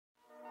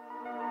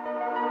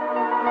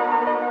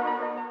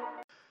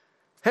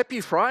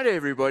Happy Friday,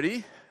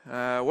 everybody.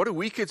 What a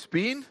week it's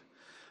been.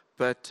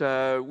 But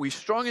we're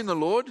strong in the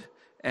Lord.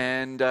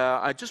 And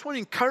I just want to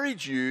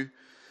encourage you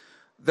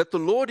that the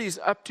Lord is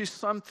up to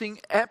something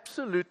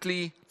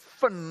absolutely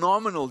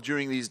phenomenal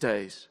during these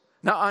days.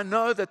 Now, I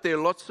know that there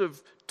are lots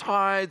of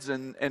tides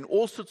and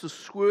all sorts of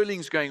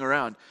swirlings going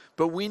around.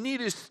 But we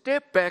need to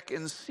step back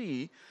and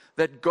see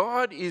that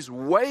God is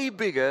way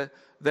bigger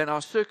than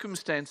our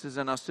circumstances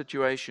and our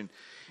situation.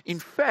 In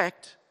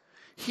fact,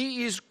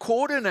 He is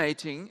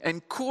coordinating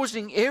and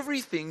causing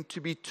everything to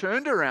be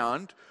turned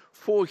around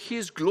for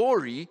His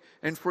glory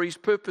and for His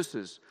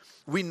purposes.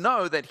 We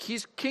know that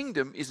His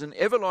kingdom is an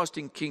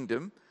everlasting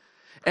kingdom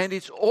and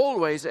it's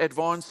always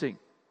advancing.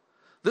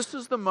 This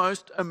is the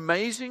most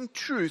amazing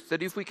truth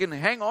that if we can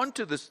hang on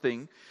to this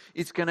thing,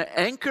 it's going to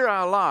anchor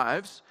our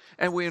lives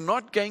and we're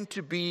not going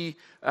to be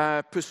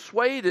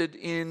persuaded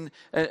in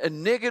a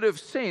negative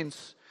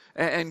sense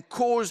and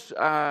cause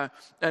an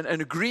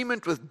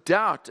agreement with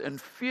doubt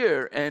and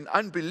fear and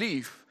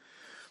unbelief,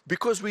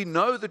 because we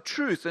know the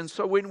truth. And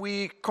so when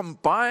we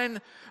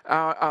combine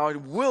our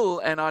will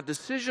and our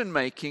decision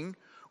making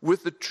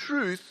with the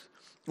truth,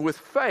 with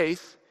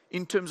faith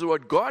in terms of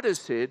what God has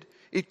said,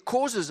 it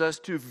causes us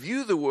to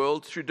view the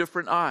world through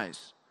different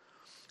eyes.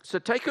 So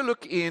take a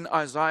look in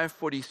Isaiah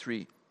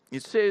 43.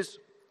 It says,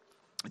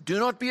 "Do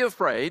not be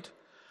afraid,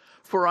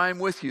 for I am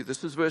with you."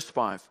 This is verse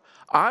 5.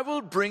 "I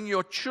will bring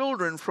your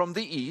children from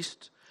the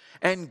east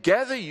and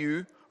gather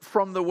you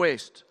from the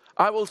west.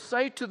 I will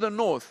say to the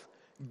north,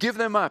 give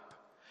them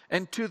up,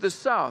 and to the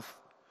south,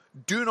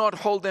 do not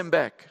hold them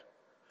back.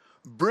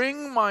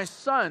 Bring my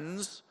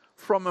sons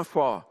from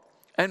afar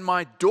and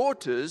my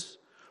daughters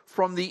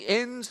from the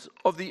ends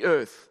of the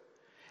earth.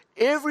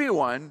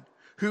 Everyone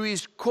who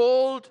is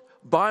called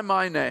by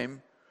my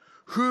name,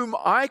 whom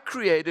I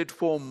created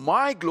for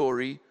my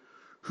glory,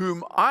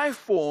 whom I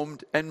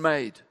formed and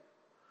made."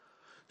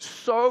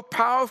 So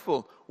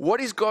powerful. What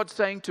is God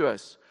saying to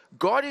us?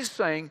 God is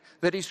saying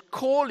that He's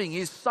calling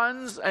His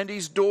sons and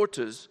His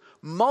daughters,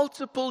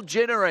 multiple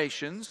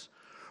generations,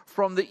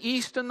 from the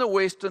east and the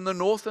west and the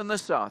north and the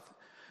south.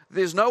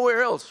 There's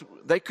nowhere else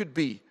they could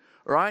be,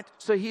 right?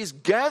 So He's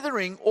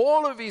gathering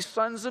all of His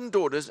sons and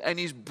daughters and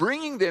He's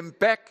bringing them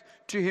back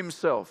to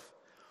Himself.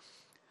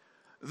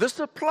 This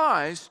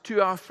applies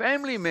to our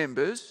family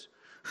members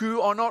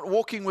who are not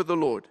walking with the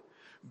Lord.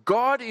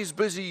 God is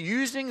busy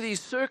using these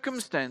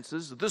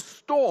circumstances, the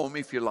storm,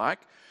 if you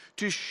like,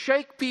 to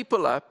shake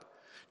people up,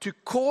 to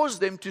cause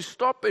them to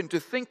stop and to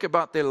think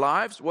about their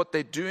lives, what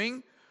they're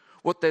doing,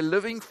 what they're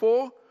living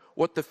for,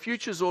 what the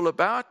future's all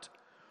about.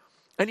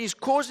 And He's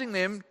causing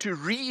them to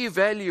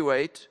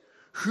reevaluate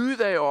who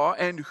they are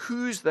and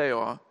whose they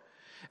are.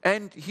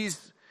 And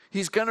He's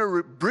going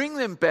to bring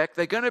them back.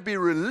 They're going to be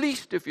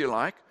released, if you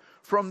like,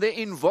 from their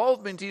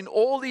involvement in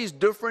all these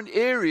different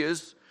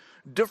areas,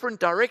 different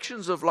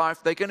directions of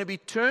life. They're going to be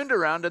turned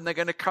around and they're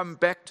going to come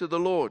back to the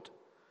Lord.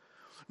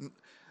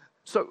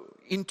 So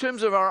in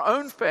terms of our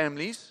own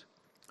families,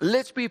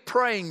 let's be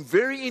praying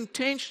very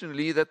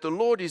intentionally that the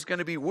Lord is going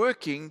to be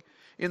working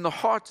in the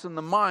hearts and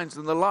the minds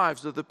and the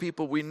lives of the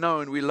people we know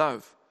and we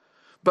love.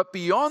 But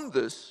beyond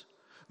this,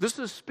 this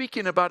is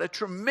speaking about a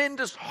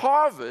tremendous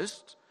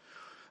harvest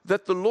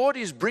that the Lord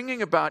is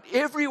bringing about.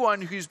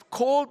 Everyone who's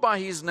called by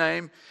His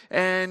name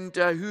and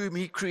whom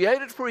He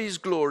created for His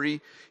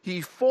glory,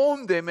 He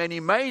formed them and He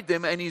made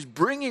them and He's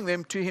bringing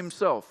them to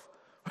Himself.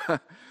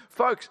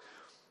 Folks,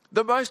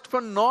 the most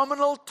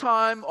phenomenal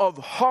time of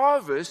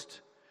harvest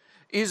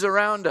is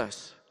around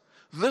us.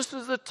 This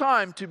is the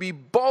time to be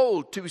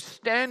bold, to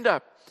stand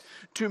up,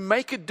 to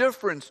make a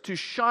difference, to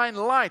shine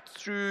light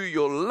through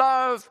your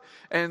love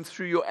and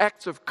through your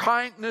acts of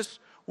kindness.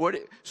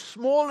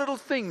 Small little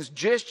things,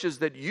 gestures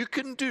that you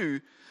can do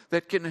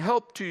that can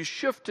help to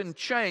shift and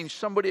change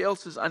somebody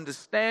else's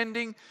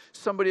understanding,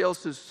 somebody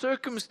else's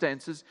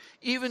circumstances.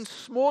 Even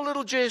small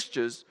little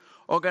gestures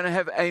are going to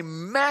have a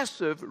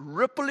massive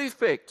ripple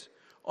effect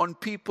on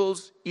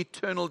people's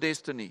eternal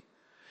destiny.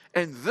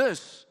 And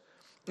this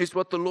is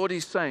what the Lord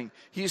is saying.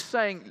 He is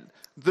saying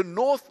the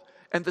north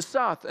and the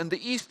south and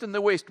the east and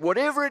the west,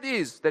 whatever it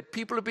is that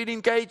people have been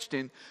engaged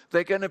in,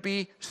 they're going to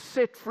be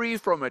set free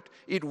from it.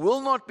 It will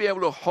not be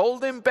able to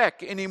hold them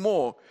back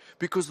anymore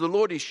because the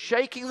Lord is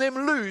shaking them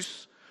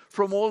loose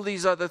from all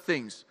these other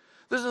things.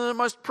 This is the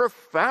most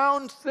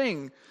profound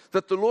thing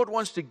that the Lord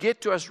wants to get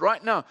to us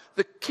right now.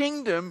 The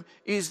kingdom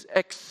is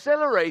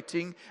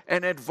accelerating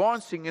and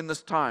advancing in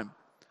this time.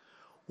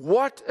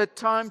 What a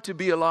time to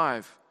be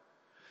alive.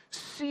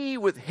 See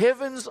with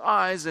heaven's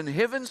eyes and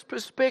heaven's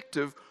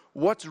perspective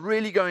what's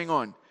really going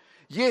on.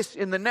 Yes,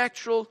 in the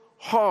natural,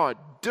 hard,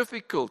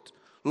 difficult,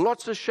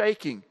 lots of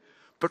shaking.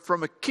 But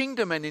from a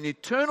kingdom and an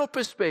eternal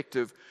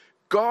perspective,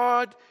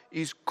 God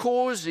is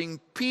causing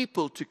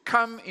people to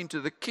come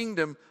into the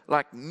kingdom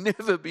like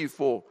never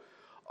before.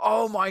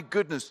 Oh my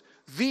goodness,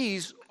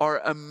 these are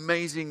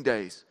amazing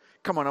days.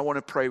 Come on, I want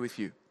to pray with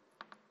you.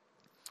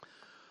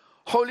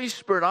 Holy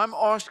Spirit, I'm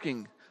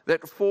asking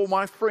that for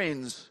my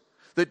friends,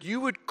 that you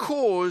would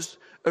cause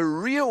a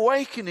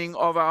reawakening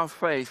of our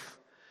faith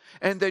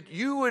and that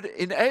you would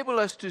enable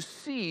us to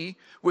see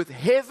with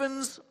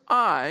heaven's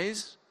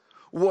eyes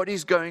what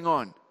is going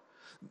on.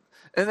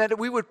 And that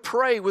we would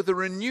pray with a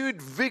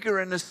renewed vigor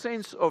and a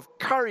sense of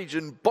courage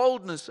and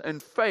boldness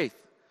and faith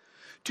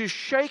to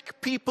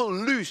shake people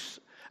loose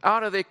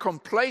out of their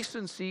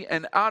complacency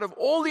and out of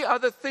all the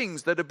other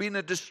things that have been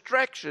a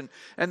distraction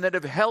and that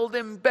have held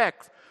them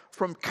back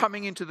from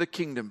coming into the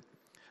kingdom.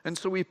 And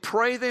so we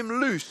pray them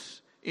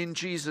loose in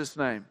Jesus'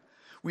 name.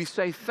 We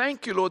say,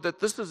 thank you, Lord, that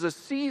this is a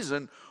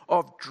season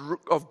of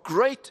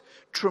great,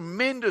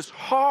 tremendous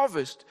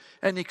harvest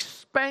and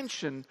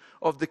expansion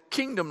of the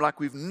kingdom like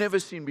we've never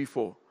seen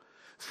before.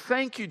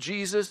 Thank you,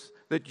 Jesus,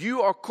 that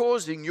you are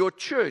causing your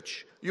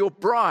church, your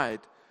bride,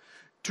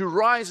 to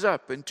rise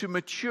up and to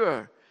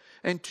mature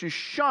and to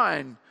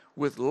shine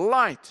with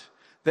light,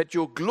 that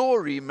your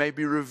glory may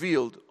be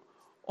revealed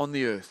on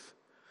the earth.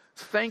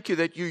 Thank you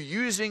that you're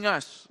using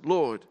us,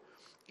 Lord,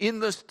 in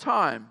this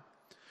time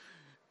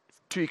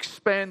to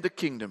expand the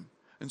kingdom.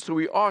 And so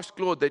we ask,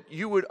 Lord, that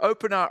you would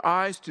open our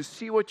eyes to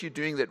see what you're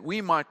doing, that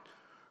we might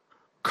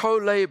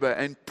co-labor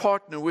and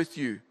partner with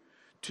you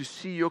to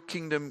see your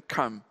kingdom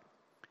come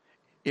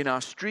in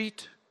our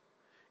street,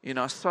 in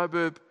our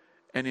suburb,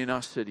 and in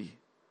our city.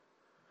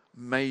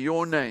 May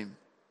your name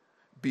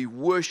be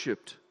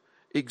worshipped,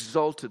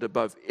 exalted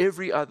above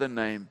every other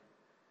name.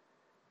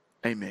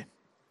 Amen.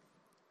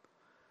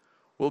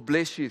 Well,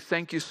 bless you.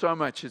 Thank you so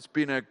much. It's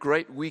been a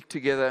great week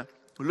together.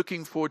 We're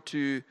looking forward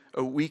to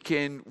a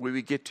weekend where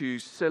we get to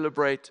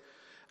celebrate,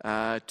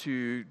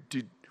 to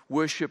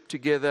worship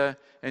together,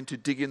 and to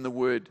dig in the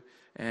Word.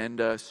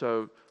 And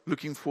so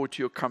looking forward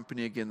to your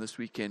company again this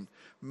weekend.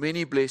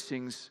 Many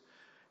blessings.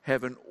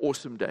 Have an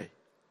awesome day.